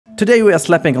Today we are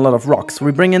slapping a lot of rocks,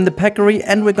 we bring in the Paccary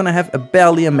and we're gonna have a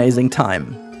barely amazing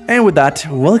time. And with that,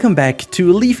 welcome back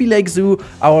to Leafy Lake Zoo,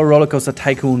 our Rollercoaster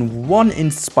Tycoon 1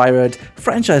 inspired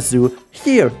franchise zoo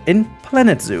here in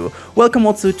Planet Zoo. Welcome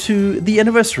also to the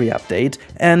anniversary update,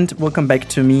 and welcome back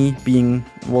to me being,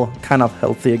 well, kind of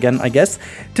healthy again, I guess.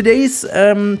 Today's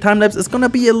time-lapse is gonna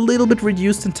be a little bit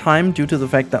reduced in time due to the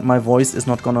fact that my voice is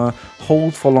not gonna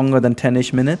hold for longer than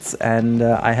 10-ish minutes, and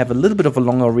I have a little bit of a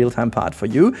longer real-time part for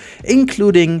you,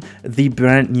 including the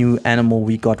brand new animal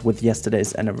we got with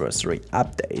yesterday's anniversary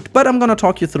update. But I'm gonna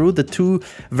talk you through the two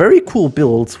very cool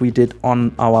builds we did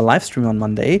on our live stream on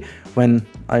Monday, when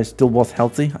I still was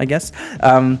healthy, I guess.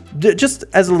 Just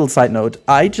as a little side note,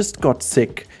 I just got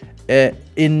sick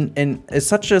in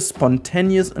such a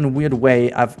spontaneous and weird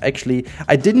way.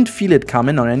 I didn't feel it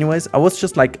coming on anyways. I was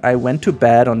just like, I went to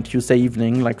bed on Tuesday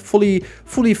evening, like fully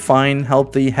fine,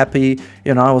 healthy, happy.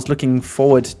 You know, I was looking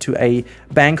forward to a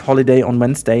bank holiday on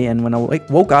Wednesday, and when I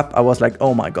woke up, I was like,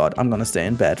 oh my god, I'm gonna stay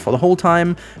in bed for the whole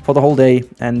time, for the whole day,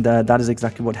 and that is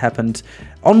exactly what happened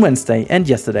on Wednesday and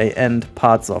yesterday and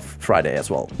parts of Friday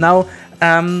as well. Now,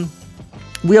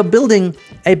 we are building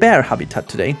a bear habitat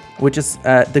today, which is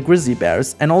the grizzly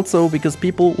bears, and also because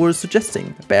people were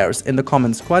suggesting bears in the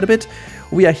comments quite a bit,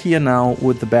 we are here now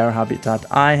with the bear habitat.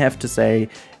 I have to say,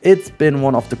 it's been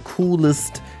one of the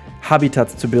coolest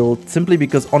habitats to build, simply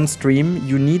because on stream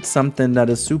you need something that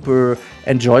is super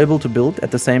enjoyable to build at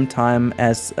the same time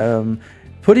as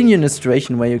putting you in a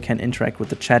situation where you can interact with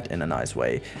the chat in a nice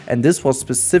way. And this was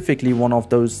specifically one of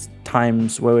those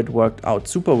times where it worked out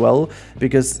super well,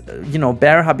 because, you know,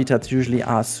 bear habitats usually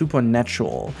are super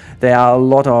natural. There are a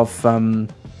lot of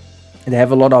they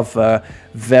have a lot of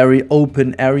very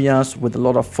open areas with a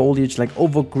lot of foliage, like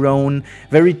overgrown,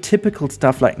 very typical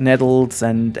stuff like nettles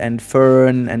and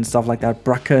fern and stuff like that,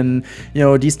 bracken, you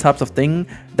know, these types of things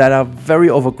that are very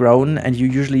overgrown, and you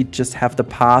usually just have the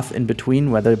path in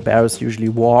between where the bears usually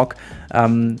walk.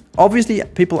 Obviously,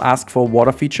 people ask for a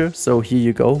water feature, so here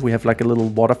you go. We have like a little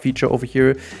water feature over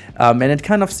here, and it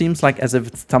kind of seems like as if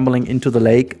it's tumbling into the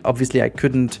lake. Obviously, I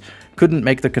couldn't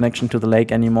make the connection to the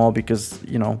lake anymore because,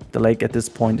 you know, the lake at this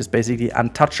point is basically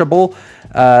untouchable,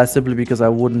 simply because I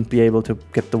wouldn't be able to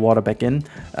get the water back in.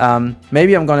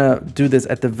 Maybe I'm gonna do this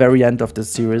at the very end of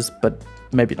this series, but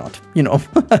maybe not, you know.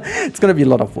 It's gonna be a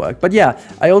lot of work. But yeah,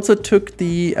 I also took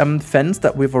the fence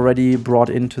that we've already brought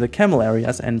into the camel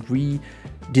areas and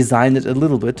redesigned it a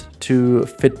little bit to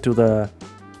fit to the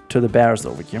bears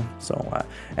over here. So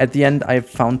at the end, I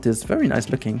found this very nice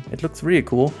looking. It looks really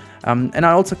cool. And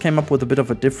I also came up with a bit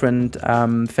of a different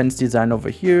fence design over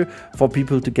here for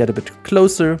people to get a bit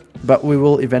closer, but we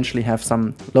will eventually have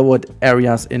some lowered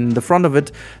areas in the front of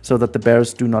it so that the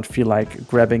bears do not feel like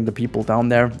grabbing the people down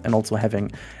there, and also having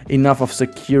enough of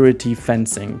security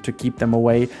fencing to keep them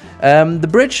away. The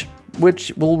bridge,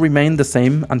 which will remain the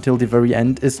same until the very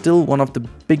end, is still one of the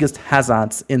biggest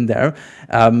hazards in there.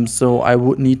 So I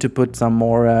would need to put some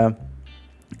more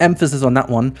emphasis on that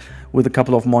one with a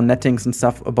couple of more nettings and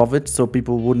stuff above it so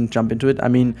people wouldn't jump into it. I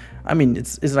mean,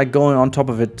 it's like going on top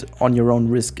of it on your own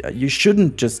risk. You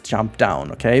shouldn't just jump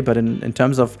down, okay? But in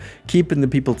terms of keeping the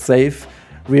people safe,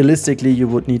 realistically, you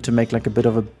would need to make like a bit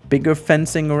of a bigger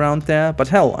fencing around there. But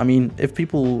hell, I mean, if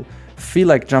people feel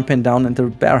like jumping down into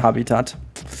bear habitat,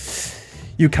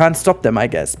 you can't stop them, I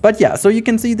guess. But yeah, so you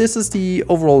can see this is the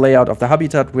overall layout of the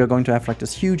habitat. We are going to have like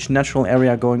this huge natural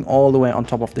area going all the way on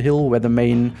top of the hill where the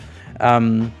main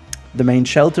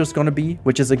shelter is going to be,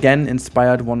 which is again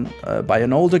inspired by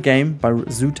an older game, by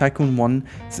Zoo Tycoon 1.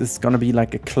 This is going to be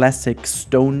like a classic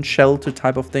stone shelter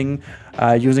type of thing,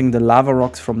 using the lava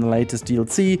rocks from the latest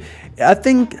DLC. I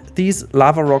think these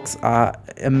lava rocks are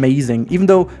amazing. Even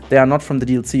though they are not from the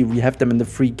DLC, we have them in the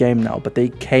free game now, but they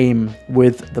came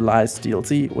with the last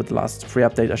DLC, with the last free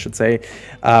update, I should say.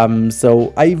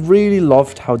 So I really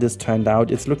loved how this turned out.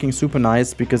 It's looking super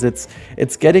nice because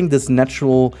it's getting this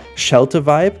natural shelter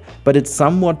vibe, but it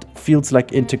somewhat feels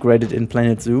like integrated in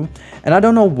Planet Zoo. And I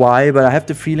don't know why, but I have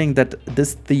the feeling that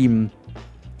this theme,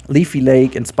 Leafy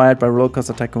Lake, inspired by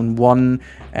Rollercoaster Tycoon 1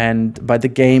 and by the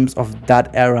games of that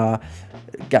era,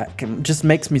 just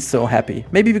makes me so happy.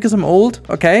 Maybe because I'm old,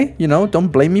 okay? You know, don't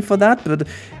blame me for that, but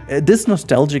this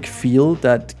nostalgic feel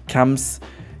that comes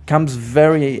comes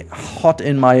very hot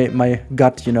in my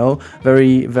gut, you know,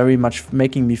 very much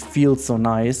making me feel so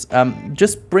nice.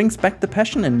 Just brings back the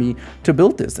passion in me to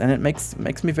build this, and it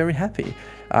makes me very happy.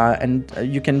 And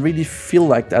you can really feel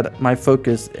like that my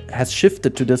focus has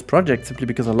shifted to this project simply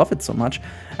because I love it so much.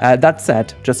 That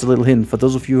said, just a little hint, for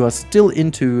those of you who are still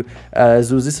into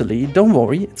Zoo Sicily, don't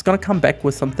worry, it's gonna come back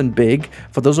with something big.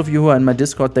 For those of you who are in my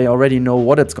Discord, they already know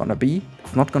what it's gonna be.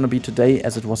 It's not gonna be today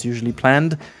as it was usually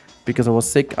planned. Because I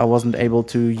was sick, I wasn't able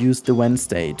to use the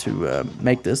Wednesday to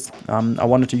make this. I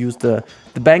wanted to use the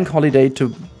bank holiday to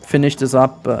finish this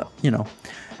up, but, you know,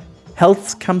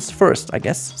 health comes first, I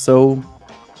guess. So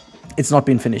it's not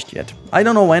been finished yet. I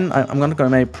don't know when. I'm not gonna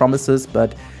make promises,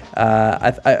 but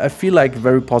I feel like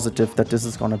very positive that this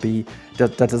is gonna be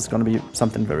that is gonna be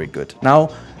something very good. Now,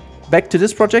 back to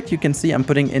this project, you can see I'm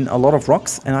putting in a lot of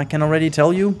rocks, and I can already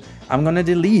tell you I'm gonna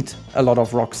delete a lot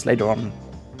of rocks later on.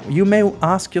 You may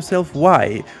ask yourself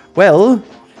why. Well,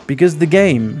 because the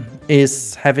game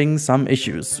is having some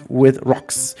issues with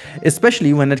rocks,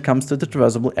 especially when it comes to the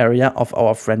traversable area of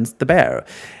our friends the bear.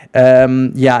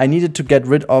 Yeah, I needed to get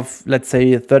rid of, let's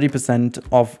say, 30%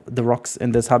 of the rocks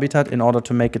in this habitat in order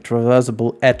to make it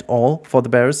traversable at all for the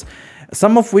bears.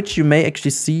 Some of which you may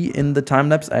actually see in the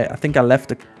time-lapse. I think I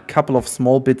left a couple of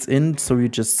small bits in, so you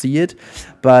just see it.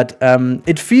 But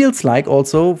it feels like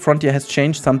also Frontier has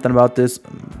changed something about this.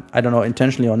 I don't know,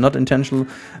 intentionally or not intentionally,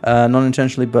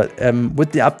 non-intentionally, but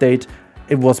with the update,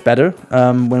 it was better.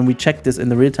 When we check this in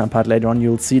the real-time part later on,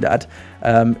 you'll see that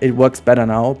it works better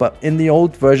now. But in the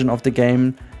old version of the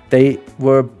game, they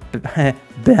were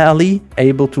barely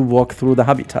able to walk through the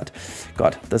habitat.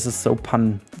 God, this is so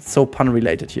pun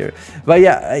related here. But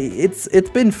yeah, it's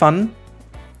been fun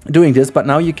doing this, but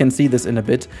now you can see this in a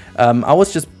bit. I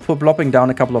was just plopping down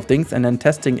a couple of things and then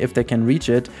testing if they can reach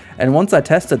it. And once I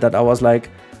tested that, I was like,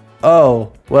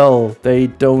 oh, well, they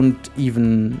don't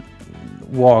even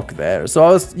walk there. So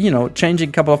I was, you know, changing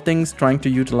a couple of things, trying to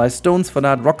utilize stones for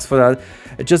that, rocks for that.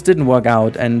 It just didn't work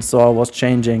out, and so I was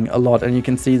changing a lot. And you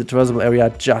can see the traversable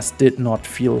area just did not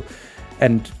feel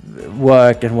and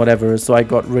work and whatever. So I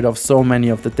got rid of so many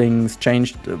of the things,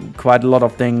 changed quite a lot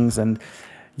of things, and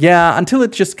yeah, until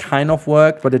it just kind of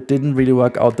worked, but it didn't really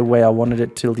work out the way I wanted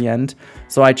it till the end.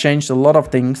 So I changed a lot of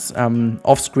things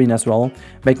off screen as well,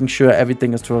 making sure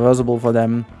everything is traversable for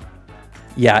them.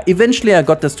 Yeah, eventually I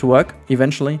got this to work,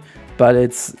 but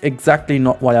it's exactly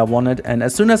not what I wanted. And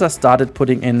as soon as I started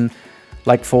putting in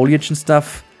like foliage and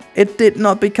stuff, it did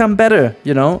not become better,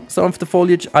 you know? Some of the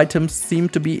foliage items seem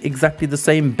to be exactly the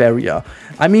same barrier.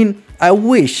 I mean, I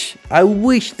wish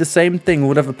the same thing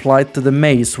would have applied to the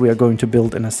maze we are going to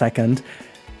build in a second.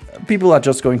 People are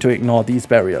just going to ignore these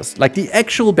barriers. Like, the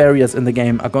actual barriers in the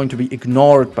game are going to be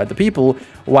ignored by the people,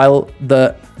 while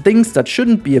the things that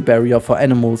shouldn't be a barrier for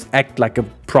animals act like a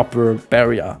proper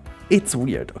barrier. It's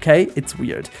weird, okay? It's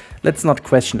weird. Let's not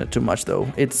question it too much, though.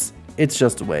 It's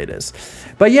just the way it is.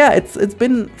 But yeah, it's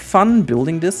been fun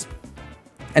building this.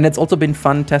 And it's also been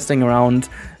fun testing around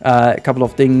a couple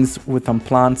of things with some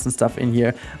plants and stuff in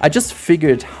here. I just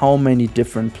figured how many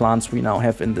different plants we now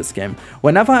have in this game.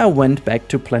 Whenever I went back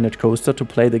to Planet Coaster to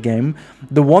play the game,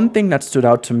 the one thing that stood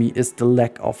out to me is the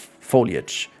lack of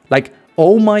foliage. Like,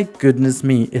 oh my goodness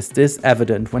me, is this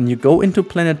evident. When you go into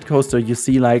Planet Coaster, you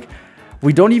see, like,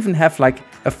 we don't even have like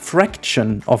a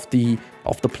fraction of the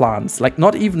plants, like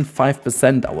not even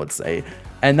 5%, I would say.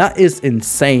 And that is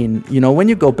insane. You know, when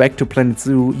you go back to Planet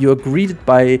Zoo, you're greeted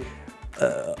by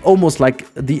almost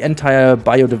like the entire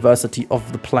biodiversity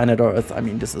of the planet Earth. I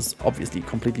mean, this is obviously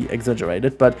completely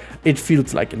exaggerated, but it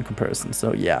feels like in comparison.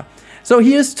 So yeah. So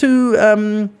here's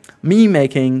to me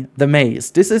making the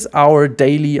maze. This is our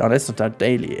daily, oh, that's not that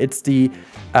daily. It's the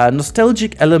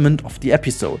nostalgic element of the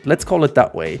episode. Let's call it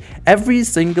that way. Every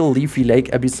single Leafy Lake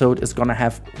episode is gonna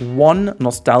have one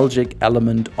nostalgic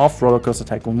element of Roller Coaster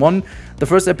Tycoon 1. The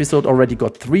first episode already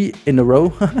got 3 in a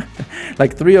row.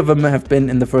 Like 3 of them have been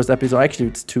in the first episode. Actually,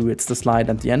 it's 2. It's the slide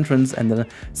and the entrance. And the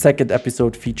second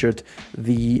episode featured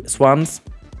the swans.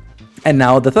 And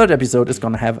now the third episode is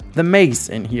gonna have the maze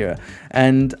in here.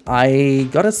 And I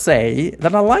gotta say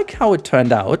that I like how it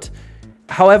turned out.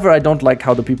 However, I don't like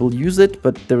how the people use it,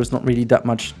 but there is not really that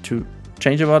much to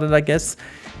change about it, I guess.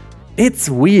 It's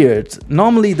weird.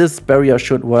 Normally this barrier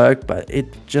should work, but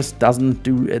it just doesn't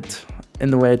do it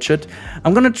in the way it should.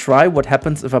 I'm gonna try what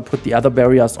happens if I put the other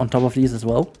barriers on top of these as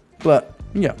well. But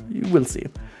yeah, we'll see.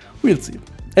 We'll see.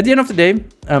 At the end of the day,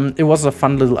 it was a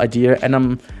fun little idea, and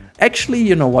I'm actually,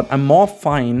 you know what, I'm more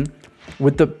fine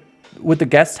with the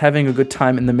guests having a good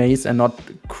time in the maze and not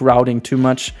crowding too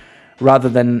much. rather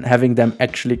than having them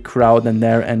actually crowd in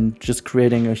there and just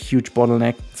creating a huge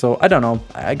bottleneck. So I don't know,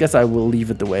 I guess I will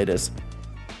leave it the way it is.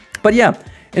 But yeah,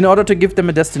 in order to give them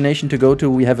a destination to go to,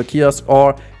 we have a kiosk,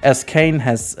 or as Kane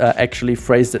has actually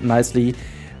phrased it nicely,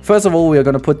 first of all, we are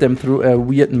going to put them through a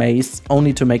weird maze,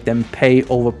 only to make them pay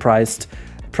overpriced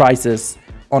prices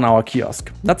on our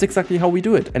kiosk. That's exactly how we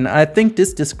do it. And I think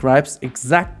this describes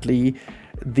exactly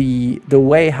the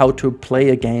way how to play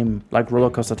a game like Roller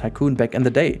Coaster Tycoon back in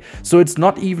the day. So it's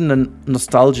not even a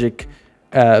nostalgic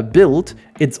build,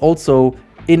 it's also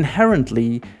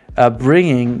inherently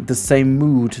bringing the same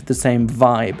mood, the same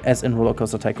vibe as in Roller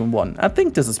Coaster Tycoon 1. I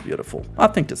think this is beautiful. I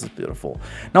think this is beautiful.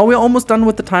 Now we're almost done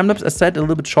with the time-lapse. As said, a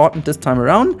little bit shortened this time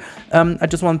around. I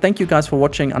just want to thank you guys for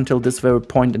watching until this very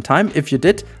point in time. If you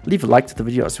did, leave a like to the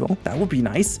video as well. That would be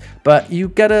nice. But you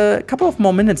get a couple of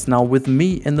more minutes now with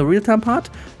me in the real-time part.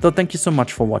 So thank you so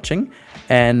much for watching.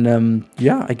 And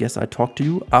yeah, I guess I talk to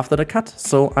you after the cut.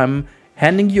 So I'm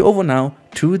handing you over now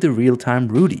to the real-time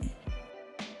Rudi.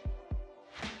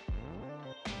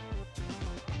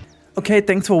 Okay,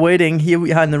 thanks for waiting. Here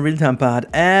we are in the real-time part,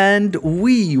 and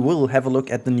we will have a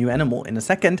look at the new animal in a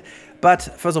second. But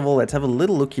first of all, let's have a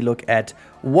little look at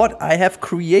what I have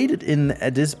created in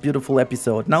this beautiful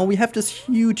episode. Now we have this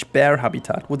huge bear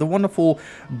habitat with a wonderful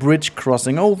bridge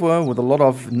crossing over with a lot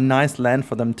of nice land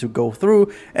for them to go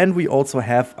through. And we also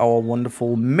have our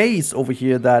wonderful maze over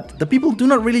here that the people do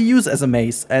not really use as a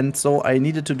maze. And so I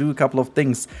needed to do a couple of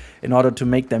things in order to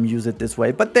make them use it this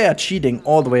way. But they are cheating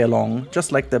all the way along,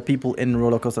 just like the people in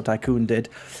Roller Coaster Tycoon did.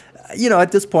 You know,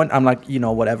 at this point, I'm like, you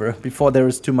know, whatever. Before there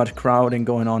is too much crowding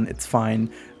going on, it's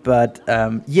fine. But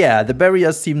yeah, the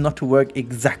barriers seem not to work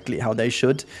exactly how they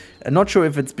should. I'm not sure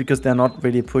if it's because they're not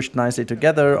really pushed nicely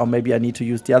together, or maybe I need to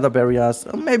use the other barriers,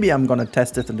 or maybe I'm gonna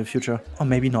test it in the future, or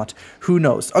maybe not. Who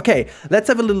knows? Okay, let's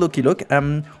have a little look.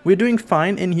 We're doing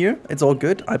fine in here. It's all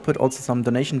good. I put also some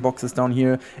donation boxes down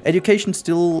here. Education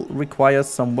still requires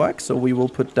some work, so we will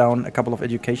put down a couple of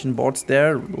education boards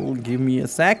there. Give me a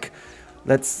sec.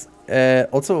 Let's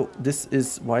also,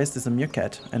 why is this a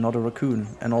meerkat and not a raccoon?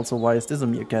 And also, why is this a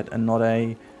meerkat and not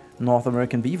a North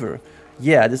American beaver?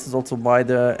 Yeah, this is also why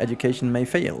the education may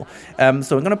fail.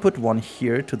 So I'm gonna put one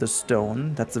here to the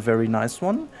stone. That's a very nice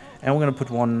one. And we're gonna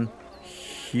put one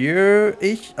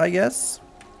here-ish, I guess.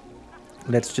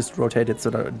 Let's just rotate it so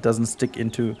that it doesn't stick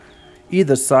into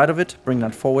either side of it. Bring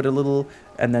that forward a little.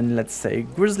 And then let's say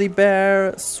grizzly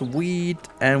bear, sweet.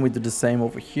 And we do the same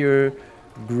over here.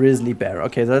 Grizzly bear.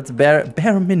 Okay, so that's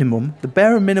bare minimum. The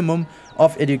bare minimum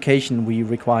of education we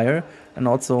require. And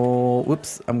also,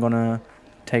 whoops, I'm gonna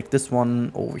take this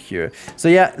one over here. So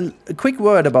yeah, a quick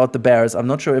word about the bears. I'm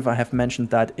not sure if I have mentioned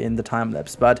that in the time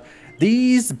lapse, but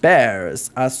these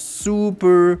bears are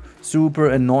super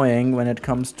annoying when it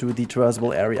comes to the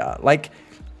traversable area. Like,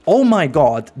 oh my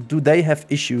god, do they have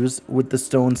issues with the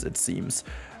stones, it seems.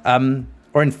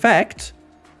 Or in fact,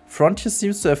 Frontier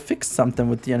seems to have fixed something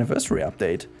with the anniversary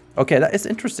update. Okay, that is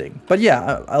interesting. But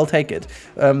yeah, I'll take it.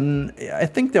 I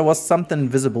think there was something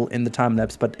visible in the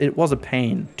time-lapse, but it was a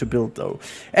pain to build though.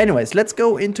 Anyways, let's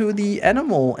go into the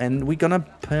animal, and we're gonna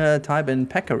type in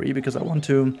Paccary because I want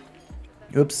to...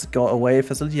 Oops, go away.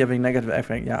 Facility having negative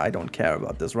effect. Yeah, I don't care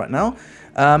about this right now.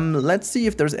 Let's see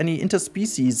if there's any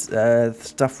interspecies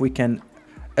stuff we can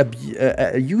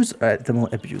use at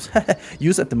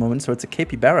the moment. So it's a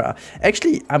capybara.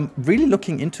 Actually, I'm really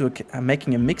looking into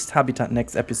making a mixed habitat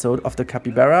next episode of the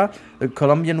capybara, the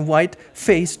Colombian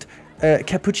white-faced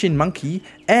capuchin monkey,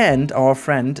 and our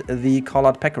friend the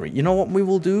collared peccary. You know what we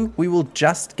will do? We will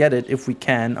just get it if we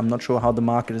can. I'm not sure how the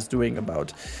market is doing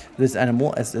about this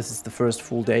animal, as this is the first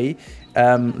full day.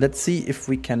 Let's see if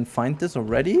we can find this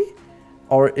already,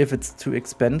 or if it's too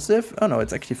expensive. Oh no,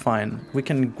 it's actually fine. We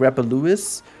can grab a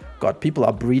Lewis. God, people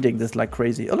are breeding this like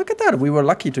crazy. Oh, look at that. We were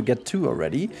lucky to get 2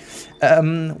 already.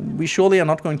 We surely are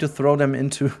not going to throw them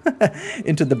into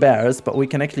into the bears, but we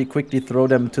can actually quickly throw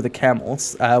them to the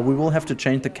camels. We will have to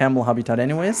change the camel habitat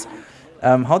anyways.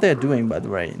 How they're doing, by the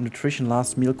way. Nutrition,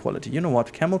 last meal quality. You know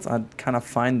what? Camels are kind of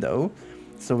fine, though.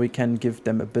 So we can give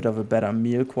them a bit of a better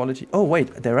meal quality. Oh,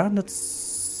 wait. They're under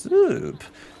soup.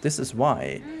 This is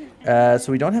why.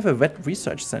 So we don't have a vet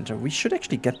research center. We should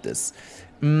actually get this.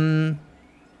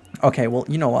 Okay, well,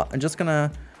 you know what? I'm just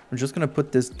gonna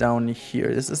put this down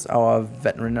here. This is our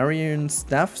veterinarian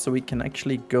staff, so we can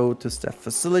actually go to staff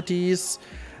facilities.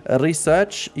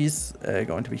 Research is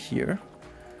going to be here.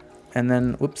 And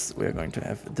then, whoops, we're going to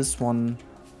have this one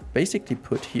basically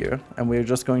put here. And we're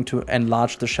just going to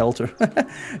enlarge the shelter.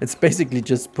 It's basically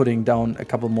just putting down a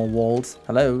couple more walls.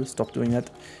 Hello, stop doing that.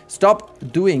 Stop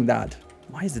doing that.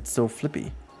 Why is it so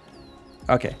flippy?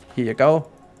 Okay, here you go.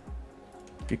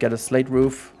 You get a slate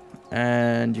roof,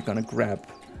 and you're gonna grab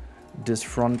this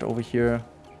front over here.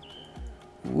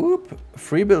 Whoop.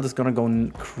 Free build is gonna go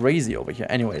crazy over here.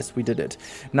 Anyways, we did it.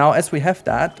 Now, as we have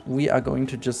that, we are going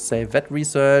to just say vet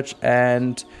research,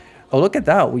 and oh, look at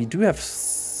that. We do have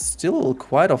still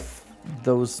quite of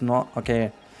those not...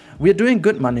 Okay, we're doing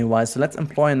good money-wise, so let's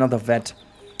employ another vet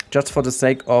just for the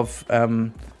sake of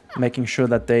making sure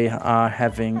that they are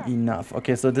having enough.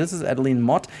 Okay, so this is Adeline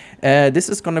Mott. This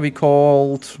is gonna be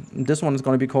called... This one is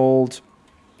gonna be called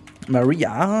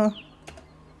Maria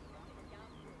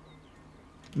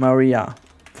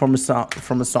from a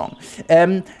song.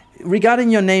 Regarding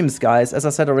your names, guys, as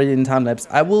I said already in time lapse,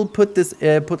 I will put this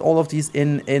put all of these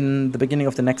in the beginning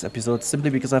of the next episode, simply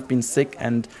because I've been sick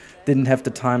and didn't have the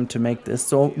time to make this.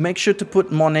 So make sure to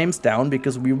put more names down,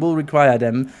 because we will require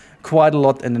them quite a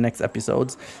lot in the next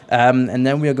episodes. And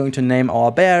then we are going to name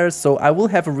our bears. So I will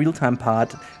have a real-time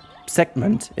part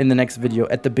segment in the next video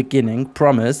at the beginning,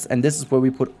 promise, and this is where we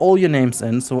put all your names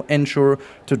in, so ensure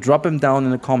to drop them down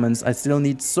in the comments. I still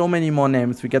need so many more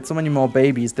names. We get so many more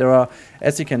babies. There are,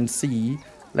 as you can see,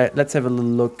 let's have a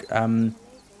little look.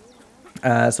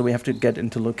 So we have to get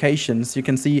into locations. You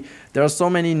can see there are so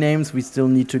many names we still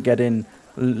need to get in.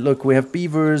 Look, we have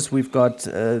beavers, we've got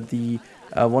the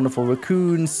wonderful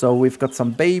raccoons, so we've got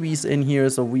some babies in here,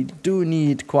 so we do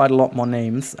need quite a lot more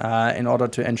names in order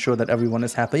to ensure that everyone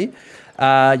is happy.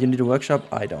 You need a workshop?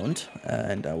 I don't,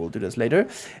 and I will do this later.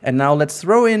 And now let's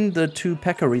throw in the 2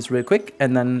 Peccaries real quick,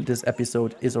 and then this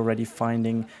episode is already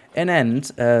finding an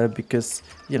end, because,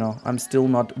 you know, I'm still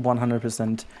not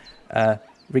 100%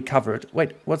 recovered.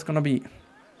 Wait, what's gonna be...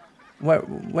 Where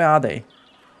are they?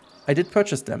 I did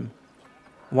purchase them.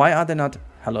 Why are they not...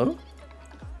 Hello?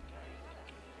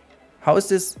 How is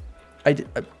this?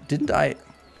 Didn't I?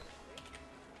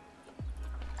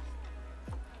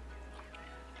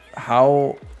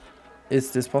 How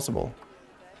is this possible?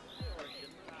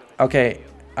 Okay,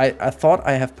 I thought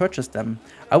I have purchased them.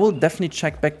 I will definitely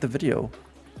check back the video.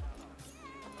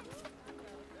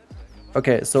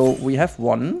 Okay, so we have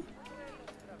one.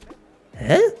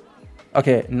 Huh?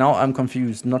 Okay, now I'm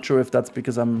confused. Not sure if that's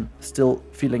because I'm still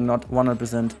feeling not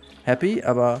 100% happy,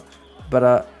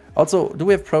 but also, do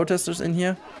we have protesters in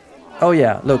here? Oh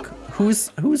yeah, look,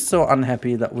 who's so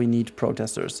unhappy that we need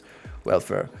protesters?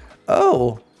 Welfare.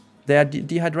 Oh, they are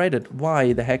dehydrated.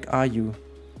 Why the heck are you?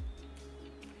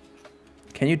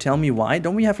 Can you tell me why?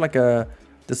 Don't we have like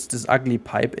this ugly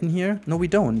pipe in here? No, we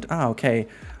don't. Ah, okay.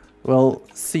 Well,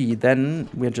 see, then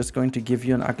we're just going to give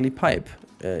you an ugly pipe.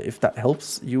 If that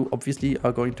helps, you obviously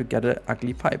are going to get an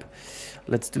ugly pipe.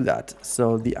 Let's do that.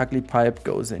 So the ugly pipe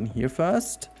goes in here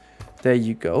first. There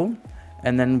you go.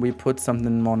 And then we put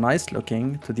something more nice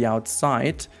looking to the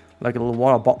outside, like a little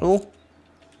water bottle.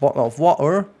 Bottle of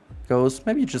water goes,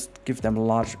 maybe just give them a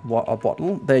large water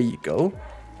bottle. There you go.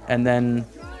 And then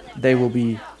they will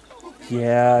be,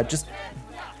 yeah, just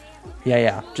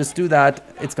do that.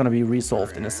 It's gonna be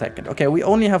resolved in a second. Okay, we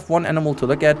only have one animal to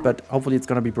look at, but hopefully it's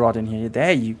gonna be brought in here.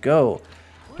 There you go.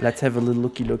 Let's have a little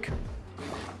looky look.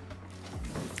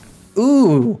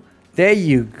 Ooh, there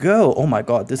you go. Oh my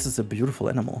god, this is a beautiful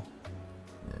animal.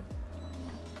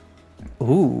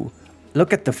 Ooh,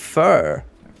 look at the fur.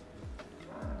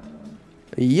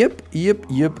 Yep.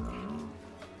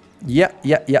 Yeah,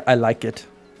 I like it.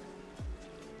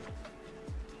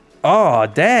 Oh,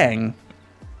 dang.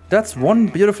 That's one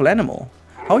beautiful animal.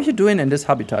 How are you doing in this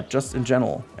habitat, just in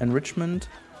general? Enrichment,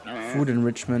 food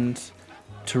enrichment,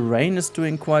 terrain is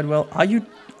doing quite well.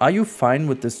 Are you fine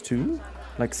with this too?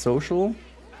 Like social?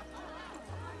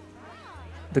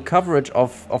 The coverage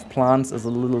of plants is a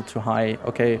little too high.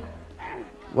 Okay,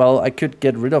 well, I could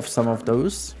get rid of some of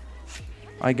those,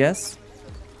 I guess.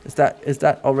 Is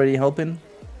that already helping?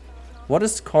 What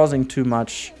is causing too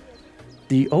much?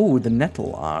 The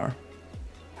nettle are.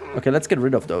 Okay, let's get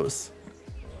rid of those.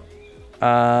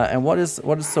 And what is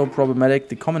so problematic?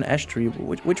 The common ash tree.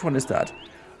 Which one is that?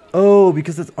 Oh,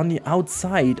 because it's on the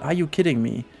outside. Are you kidding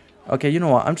me? Okay, you know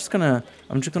what? I'm just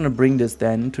gonna bring this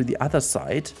then to the other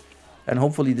side, and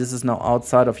hopefully this is now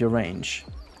outside of your range.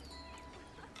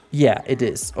 Yeah, it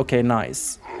is. Okay,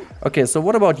 nice. Okay, so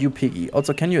what about you, Piggy?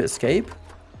 Also, can you escape?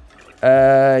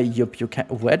 Yup, you can.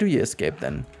 Where do you escape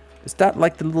then? Is that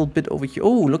like the little bit over here?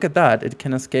 Oh, look at that. It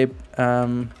can escape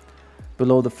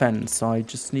below the fence. So I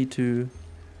just need to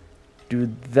do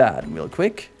that real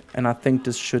quick. And I think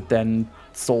this should then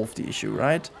solve the issue,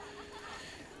 right?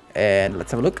 And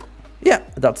let's have a look. Yeah,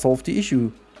 that solved the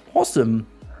issue. Awesome.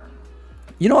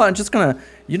 You know what I'm just gonna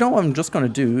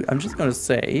do? I'm just gonna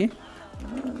say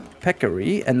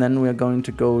Paccary, and then we're going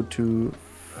to go to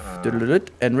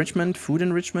enrichment, food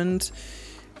enrichment.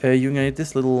 You're gonna need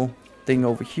this little thing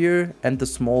over here and the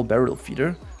small barrel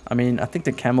feeder. I mean, I think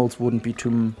the camels wouldn't be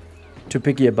too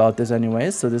picky about this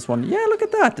anyway. So this one, yeah, look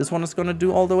at that. This one is gonna do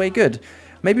all the way good.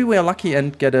 Maybe we are lucky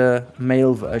and get a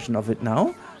male version of it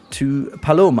now to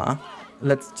Paloma.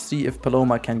 Let's see if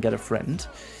Paloma can get a friend.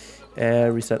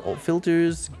 Reset all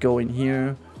filters, go in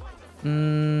here.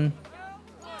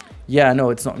 Yeah,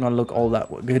 no, it's not gonna look all that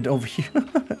good over here.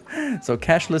 So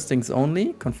cash listings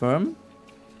only, confirm.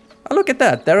 Oh, look at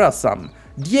that, there are some.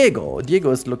 Diego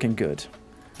is looking good.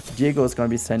 Diego is gonna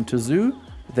be sent to zoo.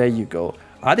 There you go.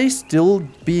 Are they still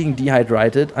being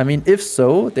dehydrated? I mean, if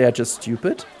so, they are just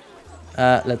stupid.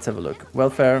 Let's have a look.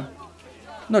 Welfare.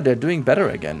 No, they're doing better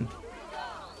again.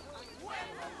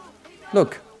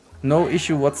 Look, no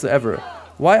issue whatsoever.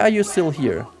 Why are you still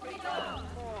here?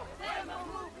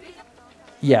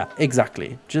 Yeah,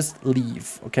 exactly. Just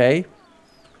leave, okay?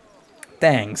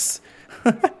 Thanks.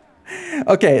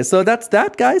 Okay, so that's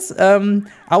that, guys.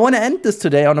 I want to end this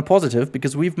today on a positive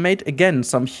because we've made, again,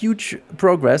 some huge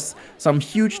progress, some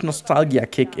huge nostalgia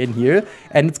kick in here.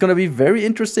 And it's going to be very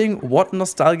interesting what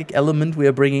nostalgic element we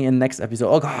are bringing in next episode.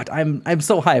 Oh, God, I'm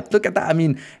so hyped. Look at that. I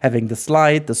mean, having the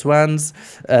slide, the swans,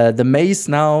 the maze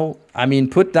now. I mean,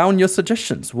 put down your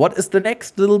suggestions. What is the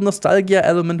next little nostalgia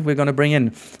element we're going to bring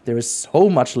in? There is so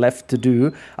much left to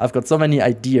do. I've got so many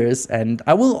ideas, and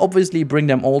I will obviously bring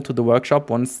them all to the workshop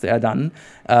once they're done,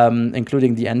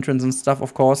 including the entrance and stuff,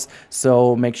 of course.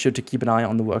 So make sure to keep an eye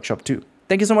on the workshop too.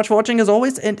 Thank you so much for watching, as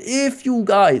always. And if you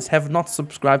guys have not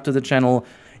subscribed to the channel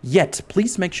yet,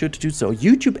 please make sure to do so.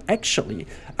 YouTube actually,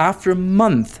 after a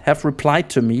month, have replied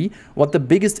to me what the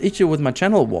biggest issue with my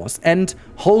channel was. And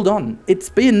hold on, it's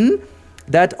been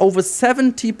that over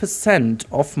 70%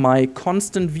 of my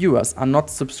constant viewers are not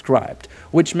subscribed,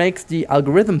 which makes the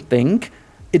algorithm think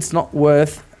it's not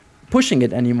worth pushing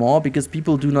it anymore because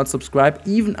people do not subscribe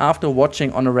even after watching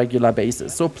on a regular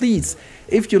basis. So please,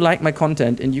 if you like my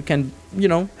content and you can, you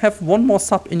know, have one more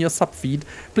sub in your sub feed,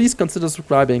 please consider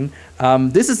subscribing.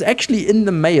 This is actually in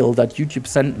the mail that YouTube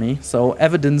sent me. So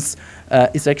evidence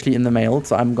is actually in the mail.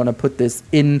 So I'm gonna put this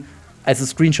in as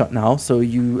a screenshot now. So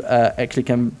you actually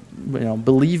can, you know,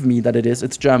 believe me that it is.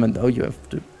 It's German though. You have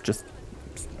to just,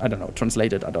 I don't know,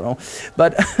 translate it, I don't know.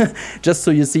 But just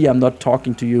so you see, I'm not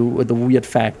talking to you with a weird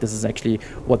fact. This is actually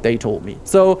what they told me.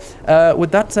 So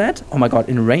with that said, oh my God,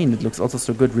 in rain, it looks also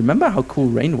so good. Remember how cool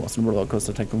rain was in Roller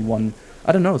Coaster Tycoon 1?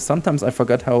 I don't know, sometimes I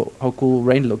forgot how cool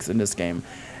rain looks in this game.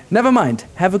 Never mind,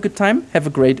 have a good time, have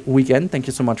a great weekend. Thank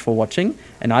you so much for watching,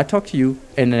 and I'll talk to you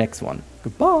in the next one.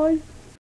 Goodbye.